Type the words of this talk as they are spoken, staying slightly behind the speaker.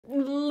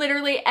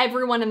literally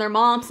everyone and their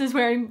moms is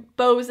wearing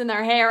bows in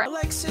their hair.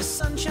 Alexis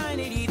Sunshine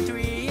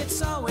 83,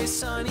 it's always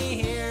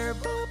sunny here.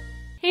 Boop.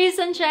 Hey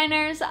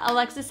Sunshiners,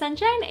 Alexis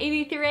Sunshine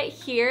 83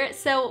 here.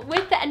 So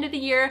with the end of the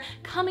year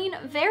coming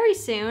very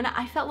soon,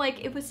 I felt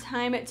like it was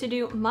time to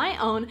do my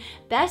own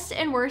best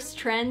and worst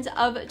trends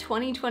of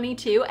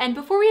 2022. And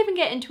before we even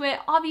get into it,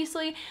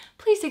 obviously,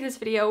 please take this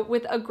video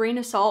with a grain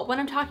of salt. When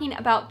I'm talking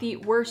about the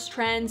worst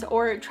trends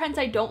or trends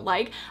I don't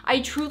like, I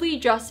truly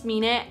just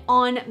mean it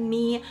on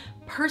me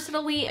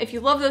personally. If you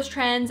love those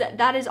trends,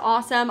 that is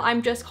awesome.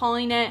 I'm just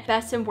calling it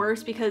best and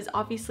worst because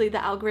obviously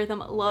the algorithm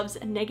loves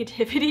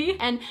negativity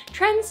and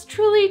trends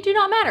truly do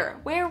not matter.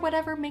 Wear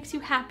whatever makes you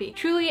happy.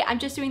 Truly, I'm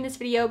just doing this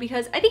video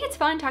because I think it's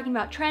fun talking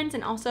about trends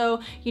and also,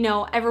 you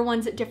know,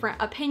 everyone's different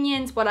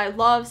opinions. What I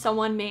love,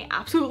 someone may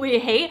absolutely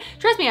hate.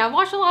 Trust me, I've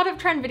watched a lot of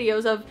trend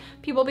videos of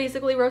people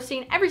basically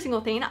roasting every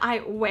single thing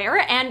I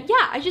wear. And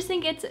yeah, I just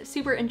think it's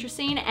super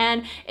interesting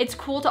and it's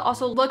cool to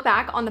also look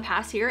back on the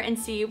past year and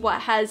see what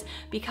has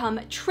become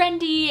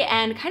trendy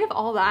and kind of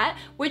all that,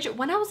 which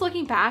when I was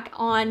looking back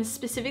on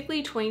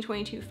specifically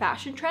 2022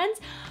 fashion trends,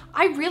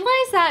 I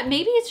realized that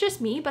maybe it's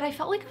just me, but I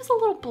felt like it was a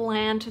little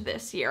bland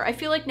this year. I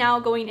feel like now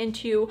going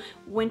into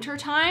winter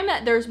time,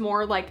 there's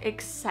more like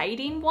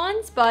exciting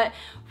ones, but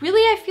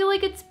really I feel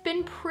like it's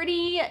been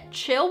pretty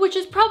chill, which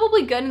is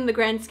probably good in the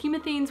grand scheme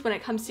of things when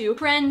it comes to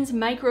trends,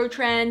 micro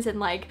trends, and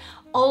like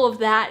all of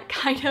that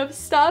kind of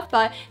stuff.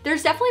 But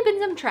there's definitely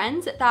been some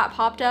trends that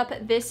popped up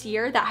this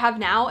year that have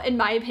now, in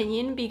my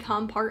opinion,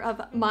 become part of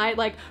my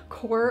like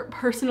core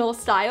personal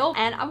style,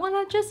 and I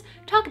want to just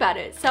talk about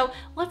it. So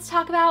let's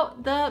talk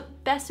about the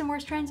best and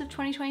worst trends of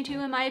 2022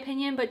 in my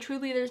opinion, but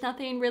truly there's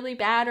nothing really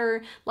bad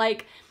or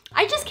like,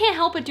 I just can't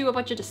help but do a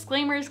bunch of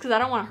disclaimers because I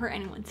don't want to hurt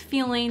anyone's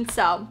feelings.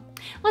 So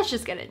let's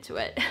just get into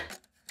it.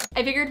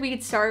 I figured we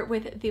could start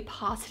with the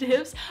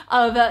positives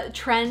of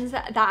trends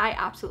that I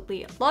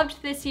absolutely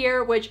loved this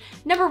year, which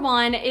number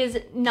one is,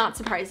 not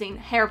surprising,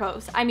 hair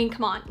bows. I mean,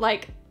 come on,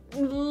 like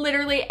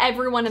literally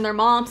everyone and their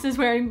moms is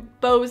wearing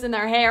bows in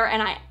their hair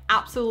and I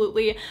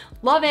absolutely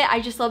love it. I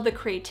just love the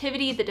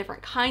creativity, the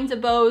different kinds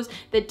of bows,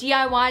 the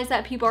DIYs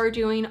that people are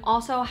doing,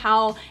 also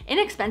how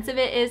inexpensive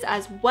it is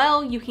as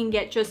well. You can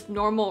get just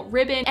normal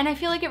ribbon and I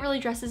feel like it really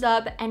dresses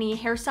up any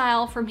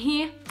hairstyle. For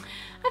me,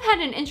 I've had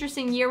an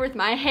interesting year with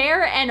my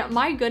hair and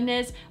my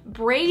goodness,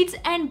 braids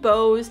and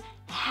bows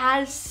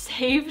has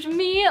saved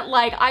me.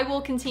 Like I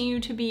will continue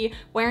to be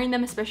wearing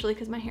them, especially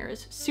because my hair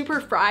is super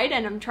fried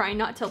and I'm trying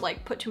not to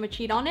like put too much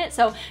heat on it.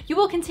 So you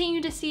will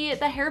continue to see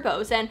the hair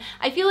bows. And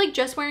I feel like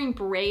just wearing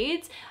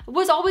braids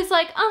was always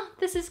like, oh,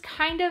 this is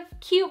kind of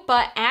cute,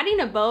 but adding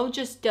a bow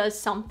just does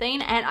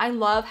something. And I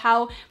love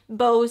how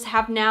bows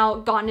have now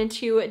gotten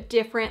into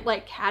different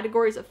like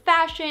categories of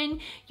fashion.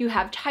 You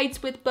have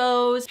tights with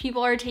bows.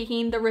 People are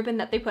taking the ribbon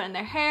that they put in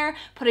their hair,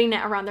 putting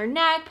it around their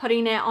neck,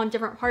 putting it on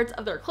different parts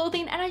of their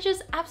clothing, and I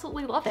just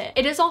absolutely love it.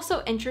 It is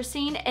also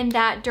interesting in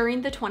that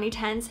during the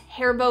 2010s,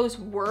 hair bows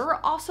were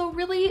also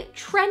really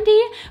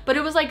trendy, but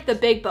it was like the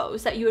big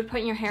bows that you would put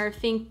in your hair.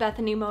 Think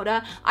Bethany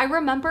Moda. I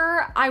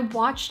remember I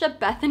watched a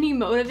Bethany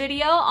Moda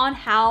video on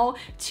how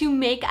to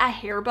make a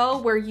hair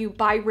bow where you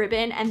buy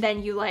ribbon and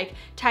then you like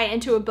tie it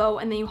into a bow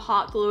and then you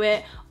hot glue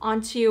it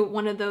onto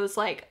one of those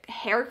like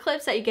hair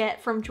clips that you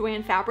get from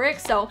Joann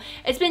Fabrics. So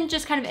it's been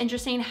just kind of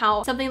interesting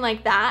how something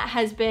like that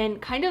has been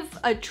kind of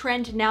a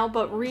trend now,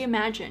 but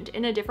reimagined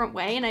in a different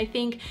way. And I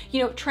think,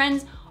 you know,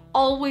 trends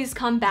always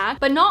come back,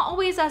 but not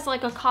always as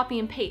like a copy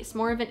and paste,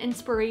 more of an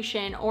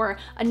inspiration or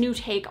a new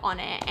take on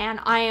it. And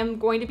I am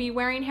going to be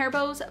wearing hair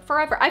bows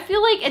forever. I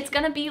feel like it's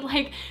gonna be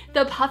like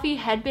the puffy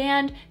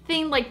headband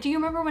thing. Like, do you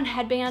remember when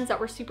headbands that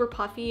were super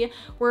puffy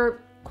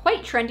were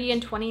quite trendy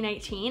in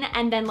 2019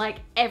 and then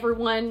like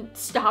everyone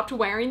stopped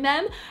wearing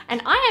them?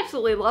 And I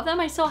absolutely love them.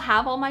 I still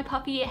have all my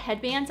puffy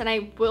headbands and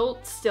I will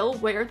still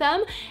wear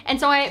them. And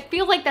so I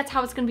feel like that's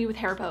how it's gonna be with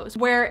hair bows,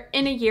 where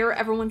in a year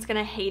everyone's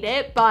gonna hate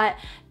it, but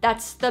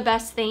that's the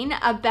best thing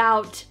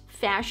about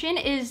fashion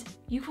is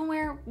you can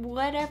wear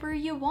whatever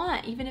you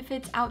want, even if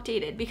it's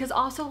outdated. Because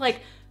also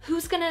like,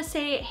 who's gonna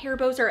say hair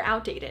bows are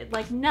outdated?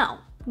 Like, no,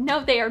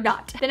 they are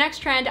not. The next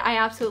trend I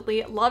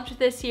absolutely loved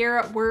this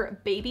year were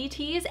baby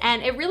tees,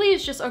 and it really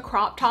is just a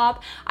crop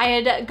top. I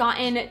had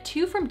gotten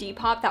two from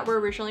Depop that were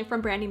originally from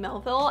Brandy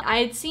Melville. I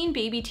had seen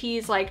baby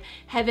tees like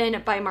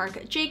Heaven by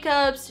Marc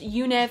Jacobs,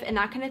 Unif, and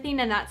that kind of thing,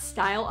 and that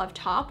style of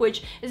top,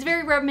 which is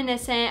very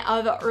reminiscent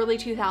of early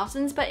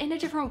 2000s, but in a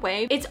different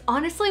way. It's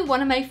honestly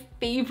one of my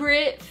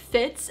favorite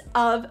fits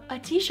of a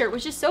t-shirt,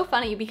 which is so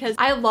funny because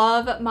I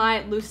love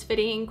my loose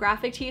fitting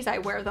graphic tees. I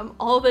wear them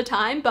all the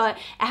time, but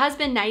it has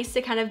been nice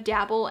to kind of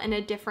dabble in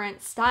a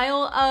different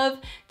style of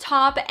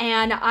top,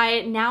 and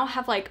I now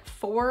have like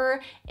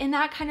 4 in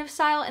that kind of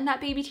style in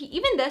that baby tee.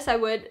 Even this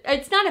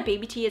it's not a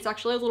baby tee, it's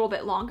actually a little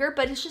bit longer,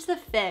 but it's just a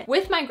fit.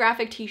 With my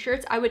graphic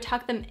t-shirts, I would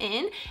tuck them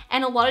in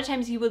and a lot of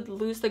times you would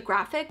lose the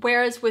graphic,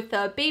 whereas with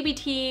the baby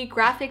tee,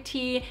 graphic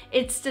tee,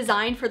 it's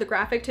designed for the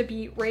graphic to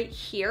be right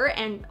here,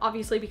 and obviously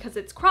obviously because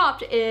it's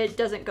cropped, it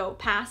doesn't go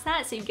past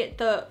that. So you get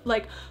the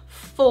like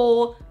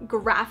full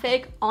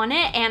graphic on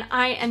it. And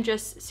I am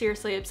just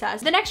seriously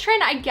obsessed. The next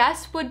trend I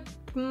guess would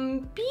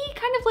be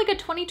kind of like a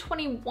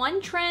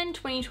 2021 trend,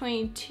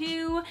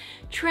 2022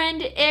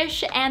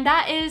 trend-ish, and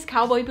that is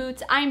cowboy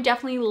boots. I'm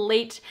definitely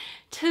late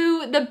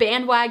to the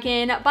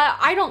bandwagon, but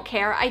I don't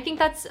care. I think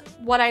that's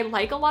what I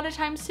like a lot of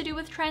times to do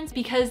with trends,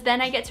 because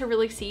then I get to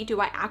really see, do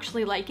I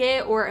actually like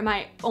it, or am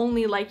I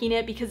only liking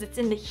it because it's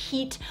in the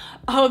heat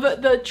of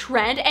the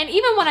trend? And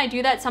even when I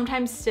do that,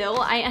 sometimes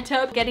still I end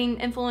up getting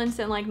influenced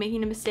and like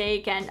making a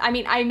mistake. And I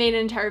mean, I made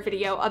an entire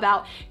video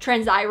about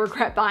trends I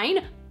regret buying,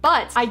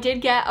 but I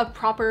did get a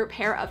proper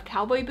pair of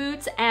cowboy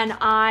boots and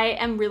I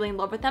am really in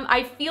love with them.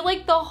 I feel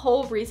like the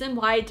whole reason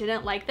why I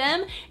didn't like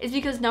them is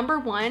because number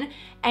one,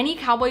 any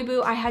cowboy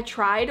boot I had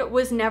tried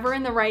was never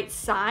in the right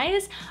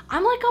size.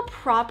 I'm like a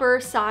proper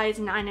size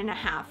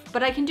 9.5,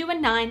 but I can do a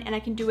 9 and I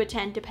can do a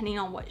 10 depending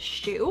on what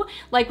shoe.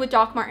 Like with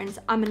Doc Martens,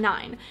 I'm a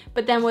 9,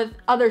 but then with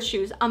other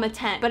shoes, I'm a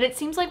 10. But it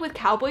seems like with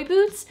cowboy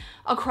boots,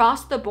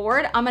 across the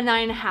board, I'm a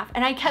 9.5.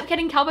 And I kept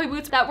getting cowboy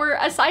boots that were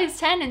a size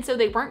 10, and so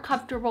they weren't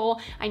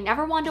comfortable. I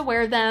never wanted to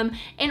wear them.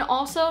 And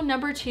also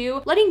number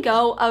two, letting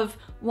go of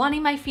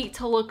wanting my feet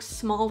to look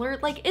smaller.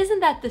 Like,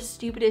 isn't that the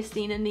stupidest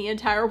thing in the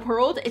entire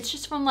world? It's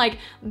just from like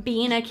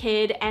being a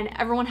kid and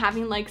everyone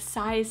having like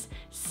size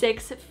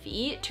 6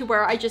 feet to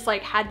where I just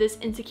like had this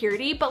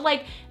insecurity, but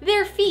like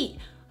their feet,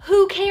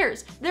 who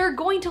cares? They're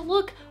going to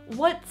look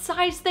what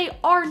size they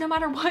are no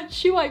matter what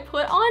shoe I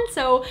put on.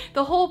 So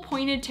the whole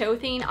pointed toe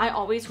thing, I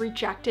always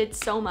rejected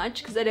so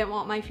much because I didn't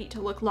want my feet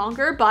to look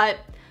longer, but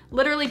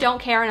literally don't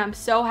care, and I'm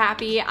so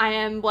happy I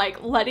am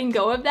like letting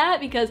go of that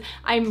because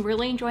I'm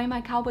really enjoying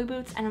my cowboy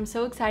boots and I'm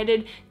so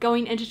excited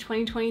going into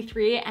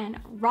 2023 and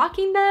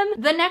rocking them.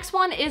 The next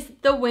one is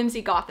the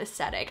whimsy goth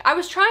aesthetic. I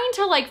was trying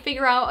to like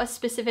figure out a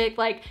specific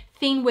like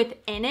thing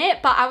within it,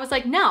 but I was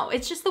like, no,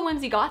 it's just the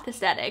whimsy goth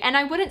aesthetic. And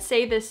I wouldn't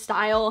say this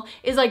style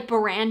is like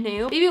brand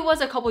new. Maybe it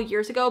was a couple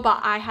years ago, but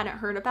I hadn't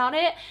heard about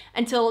it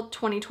until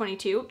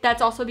 2022.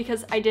 That's also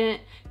because I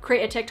didn't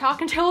create a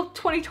TikTok until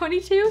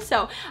 2022.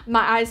 So my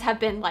eyes have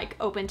been like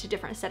open to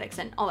different aesthetics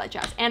and all that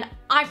jazz. And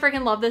I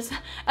freaking love this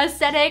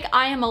aesthetic.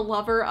 I am a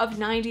lover of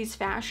 90s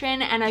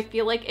fashion, and I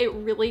feel like it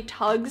really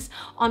tugs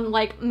on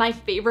like my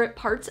favorite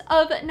parts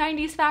of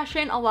 90s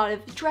fashion. A lot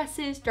of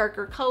dresses,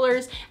 darker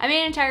colors. I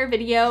made an entire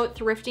video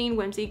thrifting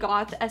whimsy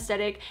goth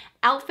aesthetic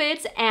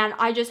outfits, and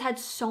I just had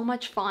so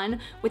much fun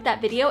with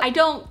that video. I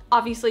don't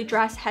obviously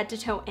dress head to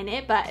toe in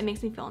it, but it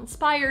makes me feel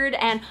inspired,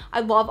 and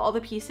I love all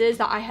the pieces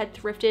that I had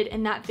thrifted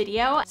in that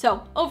video.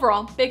 So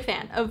overall, big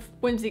fan of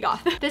whimsy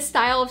goth. This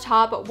style of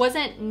top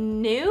wasn't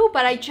new,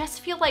 but I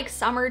just feel like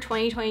summer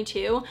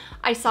 2022,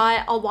 I saw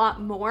it a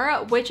lot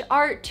more, which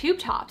are tube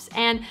tops.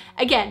 And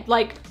again,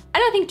 like, I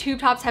don't think tube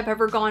tops have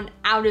ever gone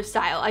out of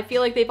style. I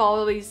feel like they've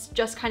always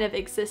just kind of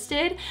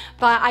existed,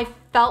 but I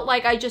felt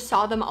like I just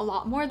saw them a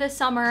lot more this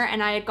summer,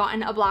 and I had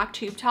gotten a black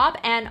tube top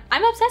and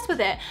I'm obsessed with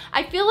it.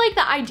 I feel like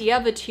the idea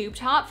of a tube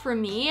top, for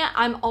me,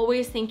 I'm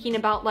always thinking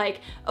about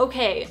like,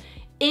 okay,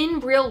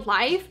 in real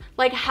life,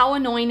 like how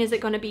annoying is it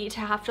going to be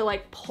to have to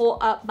like pull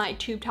up my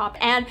tube top?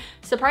 And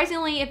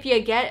surprisingly, if you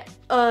get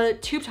a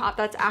tube top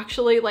that's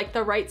actually like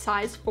the right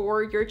size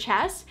for your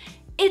chest,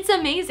 it's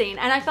amazing.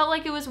 And I felt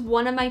like it was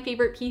one of my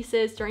favorite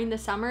pieces during the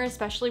summer,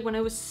 especially when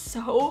it was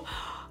so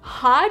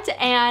hot,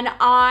 and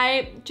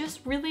I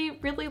just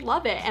really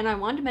love it, and I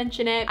wanted to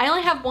mention it. I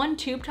only have one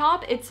tube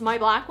top. It's my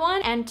black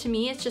one, and to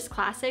me it's just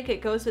classic. It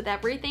goes with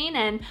everything,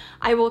 and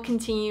I will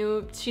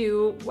continue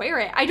to wear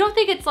it. I don't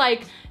think it's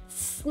like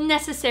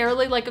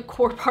necessarily like a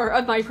core part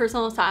of my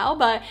personal style,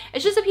 but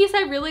it's just a piece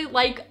I really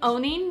like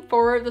owning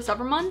for the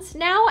summer months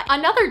now.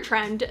 Another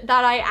trend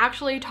that I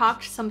actually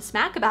talked some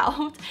smack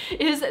about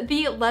is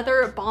the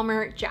leather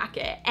bomber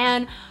jacket.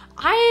 And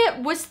I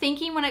was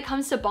thinking, when it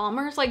comes to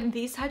bombers, like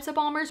these types of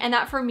bombers, and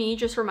that for me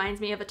just reminds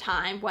me of a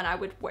time when I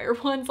would wear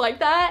ones like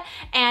that,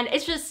 and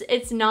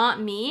it's not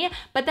me.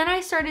 But then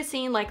I started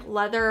seeing like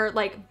leather,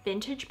 like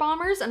vintage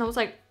bombers, and I was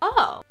like,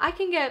 oh, I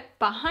can get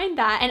behind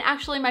that. And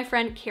actually my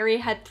friend Carrie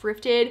had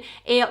thrifted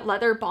a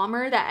leather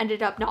bomber that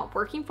ended up not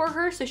working for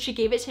her, so she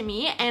gave it to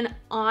me, and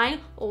I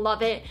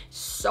love it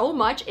so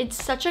much.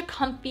 It's such a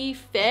comfy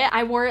fit.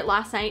 I wore it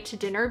last night to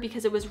dinner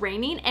because it was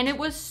raining and it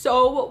was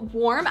so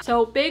warm.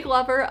 So big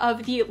lover of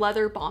the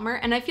leather bomber,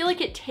 and I feel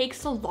like it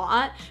takes a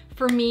lot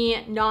for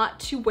me not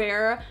to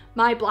wear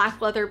my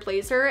black leather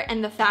blazer,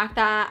 and the fact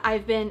that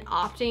I've been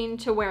opting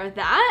to wear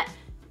that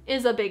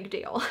is a big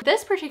deal.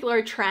 This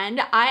particular trend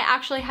I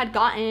actually had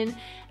gotten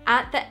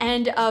at the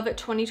end of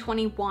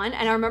 2021,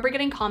 and I remember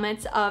getting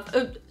comments of,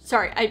 oh,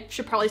 sorry, I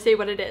should probably say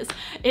what it is.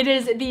 It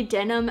is the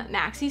denim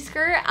maxi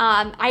skirt.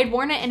 I had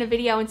worn it in a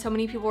video, and so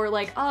many people were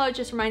like, oh, it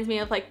just reminds me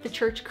of like the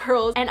church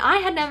girls, and I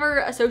had never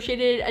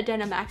associated a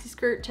denim maxi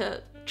skirt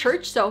to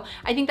church, so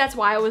I think that's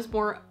why I was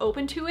more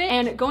open to it.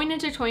 And going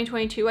into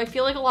 2022, I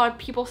feel like a lot of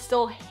people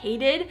still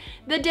hated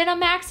the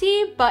denim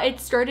maxi, but it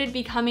started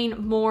becoming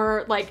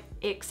more like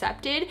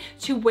accepted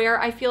to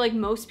where I feel like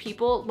most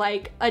people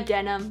like a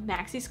denim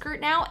maxi skirt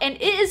now, and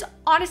it is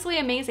honestly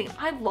amazing.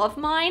 I love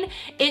mine.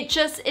 It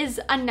just is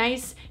a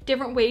nice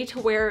different way to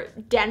wear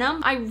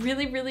denim. I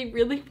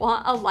really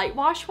want a light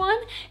wash one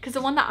because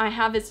the one that I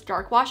have is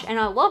dark wash and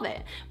I love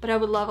it, but I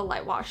would love a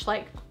light wash,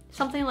 like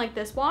something like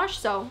this wash.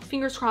 So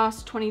fingers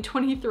crossed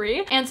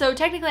 2023. And so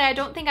technically I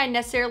don't think I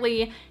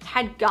necessarily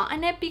had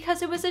gotten it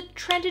because it was a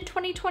trend in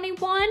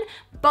 2021,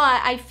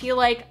 but I feel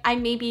like I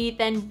maybe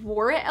then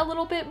wore it a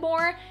little bit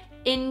more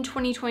in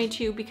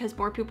 2022 because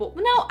more people,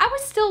 no, I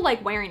was still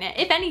like wearing it.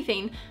 If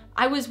anything,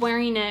 I was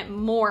wearing it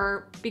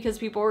more because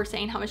people were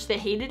saying how much they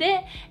hated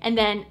it. And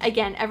then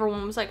again,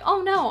 everyone was like,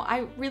 oh no,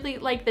 I really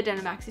like the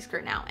denim maxi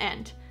skirt now.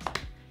 And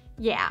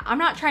yeah, I'm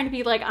not trying to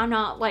be like, I'm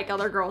not like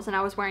other girls and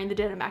I was wearing the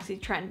denim maxi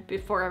trend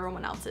before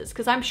everyone else is,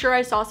 because I'm sure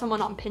I saw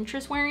someone on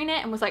Pinterest wearing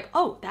it and was like,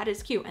 oh, that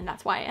is cute. And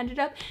that's why I ended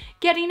up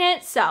getting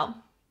it. So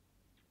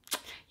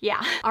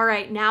yeah. All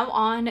right, now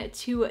on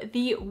to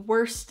the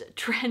worst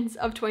trends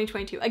of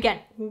 2022. Again,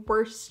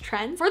 worst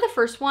trends. For the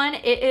first one,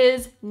 it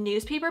is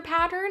newspaper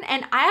pattern.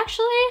 And I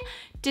actually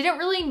didn't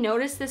really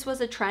notice this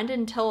was a trend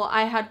until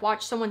I had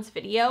watched someone's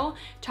video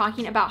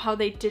talking about how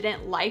they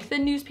didn't like the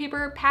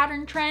newspaper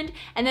pattern trend.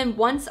 And then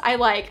once I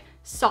like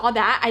saw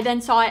that, I then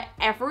saw it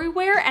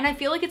everywhere, and I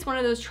feel like it's one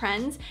of those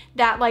trends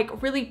that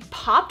like really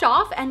popped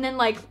off and then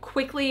like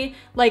quickly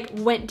like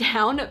went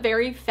down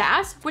very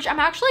fast, which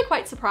I'm actually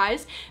quite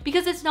surprised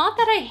because it's not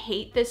that I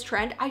hate this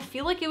trend. I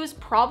feel like it was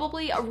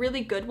probably a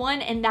really good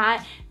one in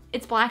that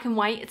it's black and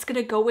white, it's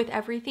gonna go with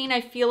everything. I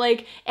feel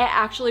like it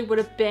actually would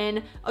have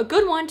been a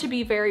good one to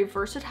be very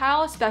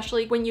versatile,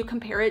 especially when you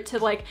compare it to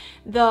like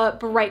the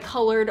bright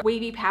colored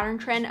wavy pattern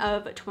trend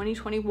of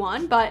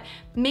 2021. But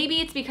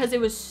maybe it's because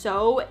it was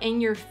so in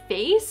your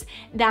face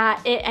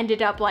that it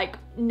ended up like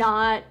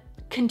not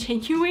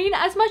continuing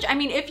as much. I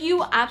mean, if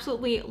you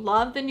absolutely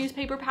love the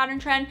newspaper pattern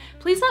trend,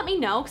 please let me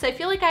know, because I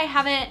feel like I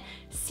haven't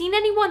seen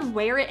anyone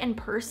wear it in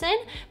person,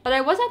 but I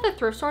was at the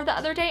thrift store the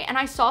other day and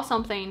I saw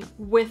something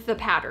with the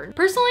pattern.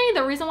 Personally,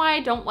 the reason why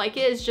I don't like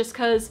it is just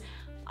because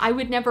I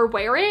would never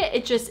wear it.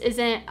 It just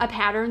isn't a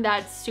pattern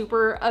that's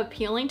super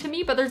appealing to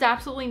me, but there's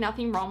absolutely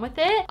nothing wrong with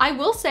it. I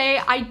will say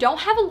I don't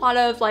have a lot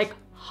of like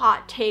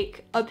hot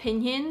take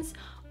opinions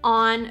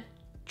on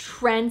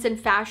trends and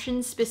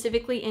fashion,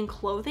 specifically in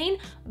clothing,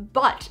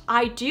 but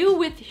I do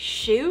with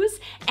shoes,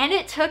 and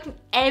it took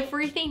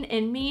everything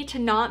in me to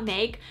not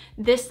make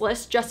this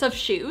list just of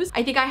shoes.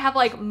 I think I have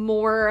like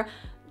more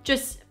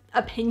just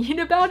opinion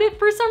about it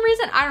for some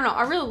reason. I don't know,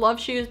 I really love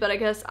shoes, but I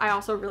guess I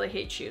also really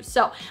hate shoes.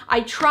 So I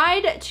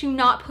tried to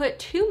not put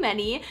too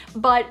many,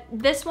 but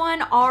this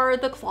one are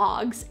the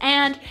clogs.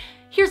 And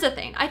here's the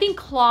thing, I think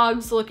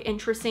clogs look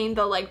interesting.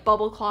 The like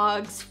bubble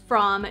clogs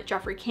from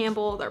Jeffrey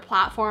Campbell, their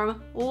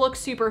platform, look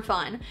super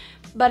fun.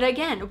 But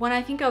again, when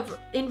I think of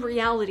in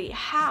reality,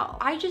 how?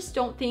 I just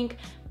don't think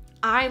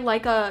I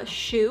like a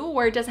shoe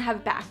where it doesn't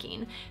have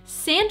backing.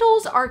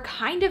 Sandals are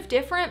kind of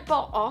different,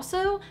 but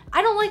also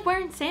I don't like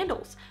wearing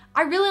sandals.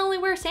 I really only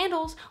wear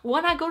sandals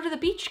when I go to the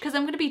beach because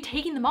I'm gonna be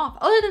taking them off.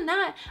 Other than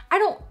that, I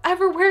don't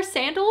ever wear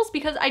sandals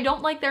because I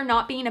don't like there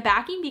not being a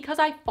backing because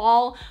I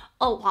fall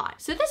a lot.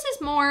 So this is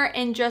more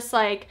in just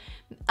like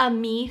a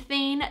me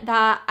thing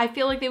that I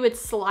feel like they would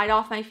slide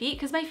off my feet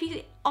because my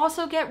feet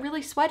also get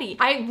really sweaty.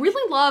 I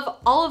really love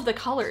all of the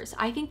colors.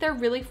 I think they're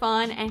really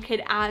fun and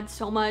could add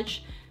so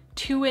much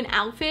to an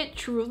outfit,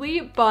 truly,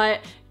 but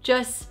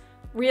just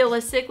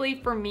realistically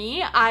for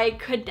me, I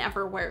could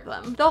never wear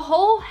them. The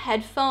whole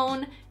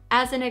headphone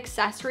as an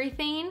accessory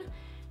thing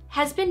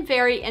has been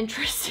very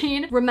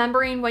interesting.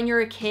 Remembering when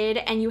you're a kid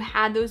and you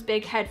had those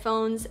big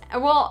headphones.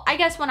 Well, I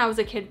guess when I was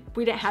a kid,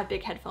 we didn't have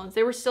big headphones.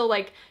 They were still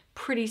like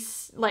pretty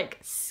like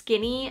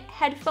skinny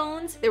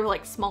headphones. They were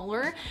like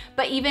smaller,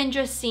 but even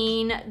just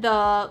seeing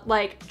the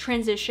like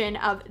transition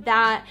of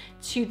that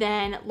to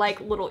then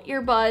like little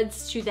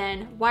earbuds to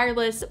then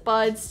wireless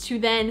buds to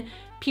then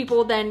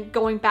people then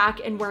going back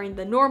and wearing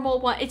the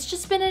normal one. It's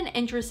just been an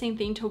interesting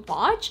thing to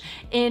watch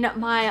in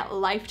my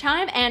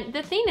lifetime. And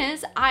the thing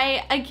is,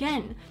 I,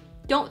 again,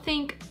 don't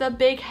think the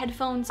big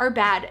headphones are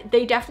bad.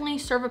 They definitely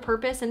serve a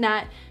purpose in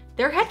that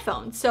they're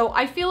headphones. So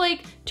I feel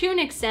like to an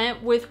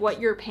extent with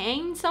what you're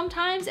paying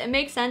sometimes, it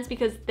makes sense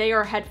because they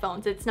are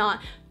headphones. It's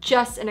not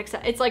just an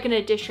it's like an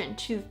addition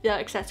to the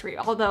accessory.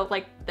 Although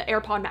like the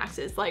AirPod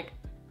Maxes, like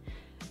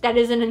that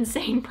is an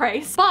insane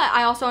price. But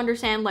I also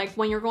understand like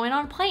when you're going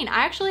on a plane.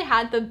 I actually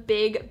had the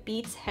big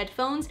Beats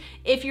headphones.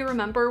 If you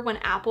remember when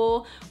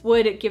Apple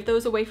would give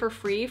those away for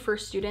free for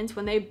students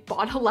when they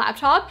bought a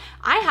laptop,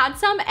 I had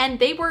some and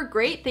they were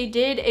great. They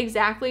did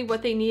exactly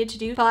what they needed to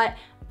do, but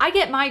I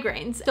get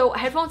migraines. So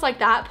headphones like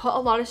that put a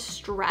lot of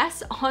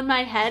stress on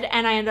my head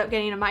and I end up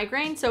getting a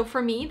migraine. So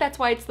for me, that's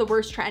why it's the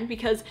worst trend,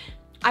 because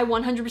I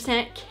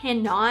 100%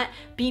 cannot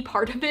be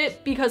part of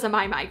it because of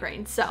my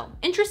migraine. So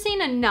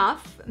interesting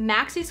enough,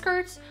 maxi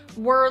skirts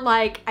were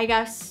like, I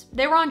guess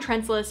they were on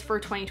trends list for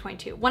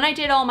 2022. When I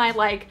did all my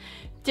like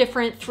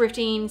different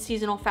thrifting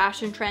seasonal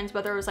fashion trends,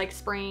 whether it was like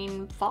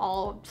spring,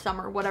 fall,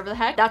 summer, whatever the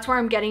heck, that's where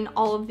I'm getting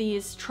all of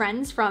these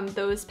trends from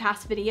those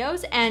past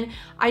videos. And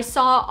I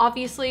saw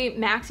obviously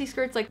maxi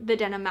skirts, like the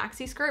denim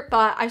maxi skirt,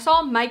 but I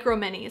saw micro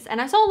minis and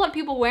I saw a lot of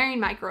people wearing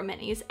micro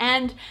minis,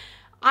 and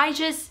I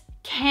just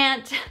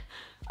can't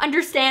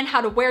understand how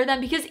to wear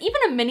them because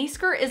even a mini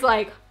skirt is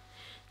like,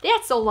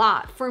 that's a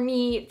lot for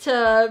me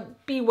to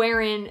be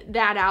wearing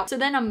that out. So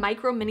then a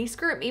micro mini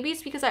skirt, maybe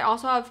it's because I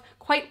also have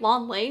quite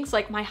long legs,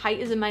 like my height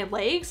is in my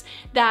legs,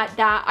 that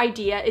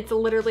idea, it's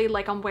literally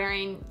like I'm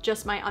wearing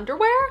just my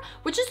underwear,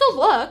 which is a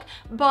look,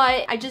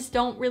 but I just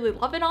don't really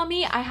love it on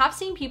me. I have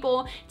seen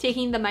people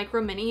taking the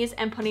micro minis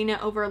and putting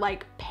it over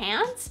like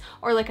pants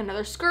or like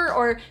another skirt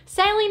or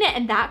styling it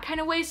in that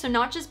kind of way, so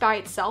not just by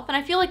itself, and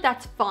I feel like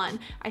that's fun.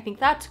 I think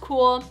that's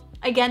cool.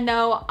 Again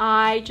though,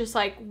 I just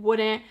like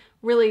wouldn't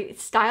really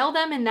style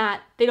them in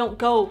that they don't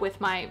go with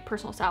my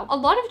personal style. A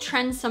lot of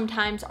trends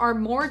sometimes are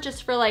more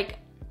just for like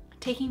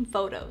taking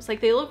photos.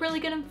 Like they look really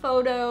good in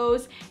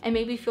photos and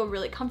maybe feel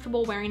really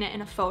comfortable wearing it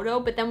in a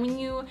photo, but then when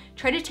you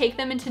try to take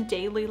them into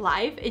daily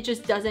life, it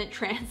just doesn't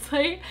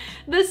translate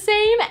the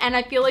same. And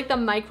I feel like the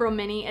micro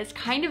mini is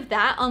kind of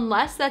that,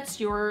 unless that's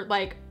your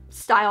like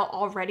style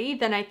already,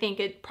 then I think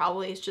it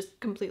probably is just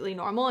completely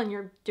normal and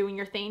you're doing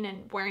your thing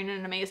and wearing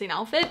an amazing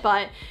outfit.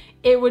 But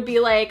it would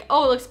be like,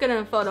 oh, it looks good in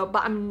a photo,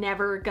 but I'm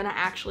never gonna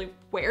actually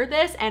wear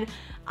this, and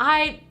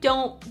I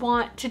don't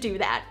want to do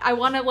that. I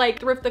want to like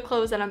thrift the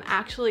clothes that I'm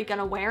actually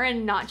gonna wear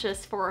and not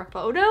just for a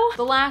photo.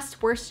 The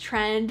last worst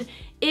trend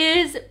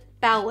is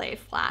ballet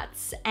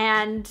flats.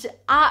 And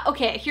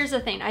okay, here's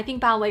the thing. I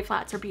think ballet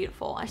flats are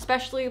beautiful,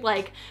 especially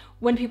like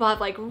when people have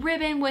like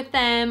ribbon with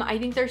them. I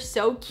think they're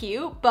so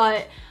cute,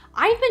 but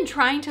I've been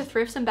trying to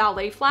thrift some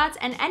ballet flats,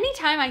 and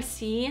anytime I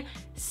see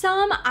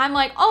some, I'm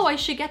like, oh, I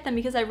should get them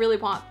because I really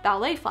want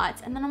ballet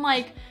flats. And then I'm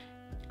like,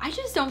 I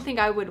just don't think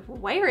I would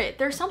wear it.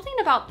 There's something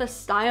about the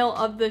style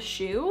of the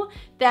shoe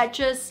that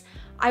just,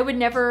 I would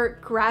never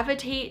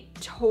gravitate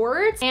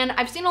towards. And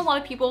I've seen a lot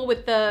of people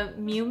with the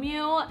Miu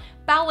Miu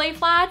ballet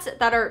flats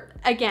that are,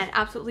 again,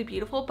 absolutely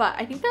beautiful, but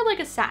I think they're like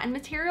a satin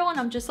material, and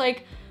I'm just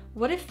like,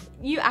 what if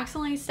you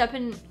accidentally step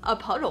in a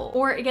puddle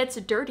or it gets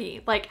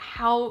dirty? Like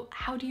how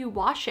do you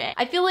wash it?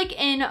 I feel like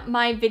in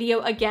my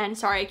video, again,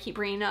 sorry, I keep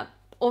bringing up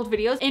old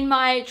videos. In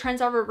my trends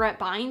I regret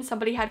buying,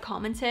 somebody had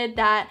commented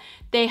that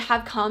they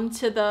have come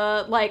to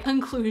the like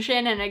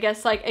conclusion and I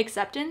guess like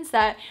acceptance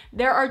that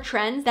there are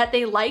trends that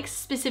they like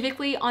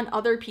specifically on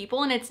other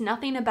people, and it's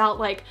nothing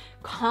about like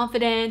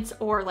confidence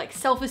or like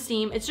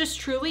self-esteem. It's just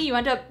truly you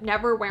end up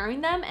never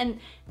wearing them, and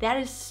that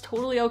is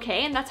totally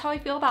okay. And that's how I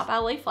feel about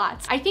ballet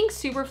flats. I think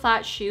super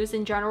flat shoes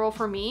in general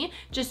for me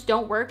just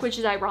don't work, which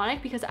is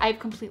ironic because I have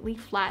completely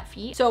flat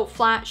feet. So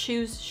flat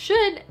shoes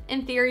should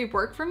in theory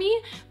work for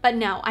me, but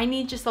no, I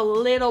need just a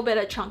little bit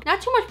of chunk, not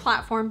too much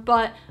platform,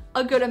 but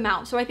a good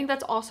amount. So I think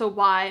that's also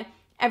why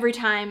every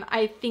time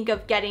I think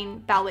of getting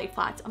ballet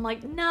flats, I'm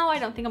like, no, I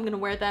don't think I'm gonna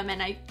wear them.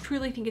 And I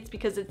truly think it's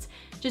because it's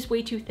just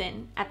way too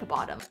thin at the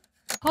bottom.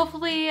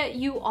 Hopefully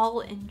you all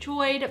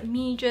enjoyed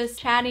me just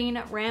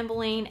chatting,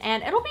 rambling,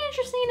 and it'll be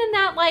interesting in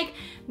that like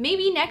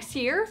maybe next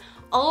year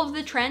all of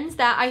the trends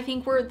that I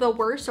think were the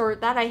worst or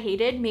that I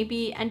hated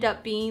maybe end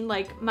up being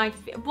like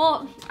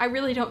well, I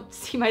really don't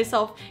see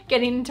myself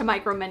getting into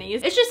micro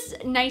minis. It's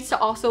just nice to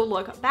also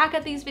look back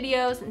at these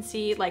videos and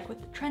see like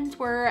what the trends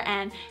were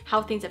and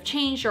how things have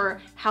changed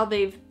or how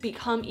they've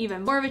become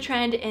even more of a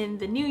trend in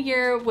the new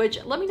year,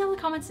 which let me know in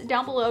the comments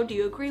down below. Do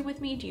you agree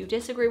with me? Do you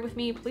disagree with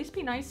me? Please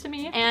be nice to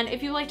me. And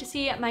if you'd like to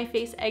see my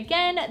face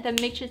again, then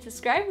make sure to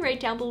subscribe right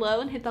down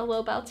below and hit that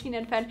little bell to be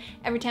notified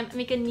every time I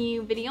make a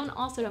new video. And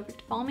also don't forget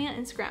to follow me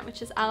on Instagram,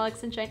 which is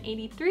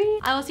AlexSunshine83.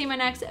 I will see you in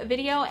my next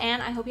video,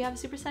 and I hope you have a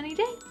super sunny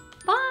day.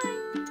 Bye!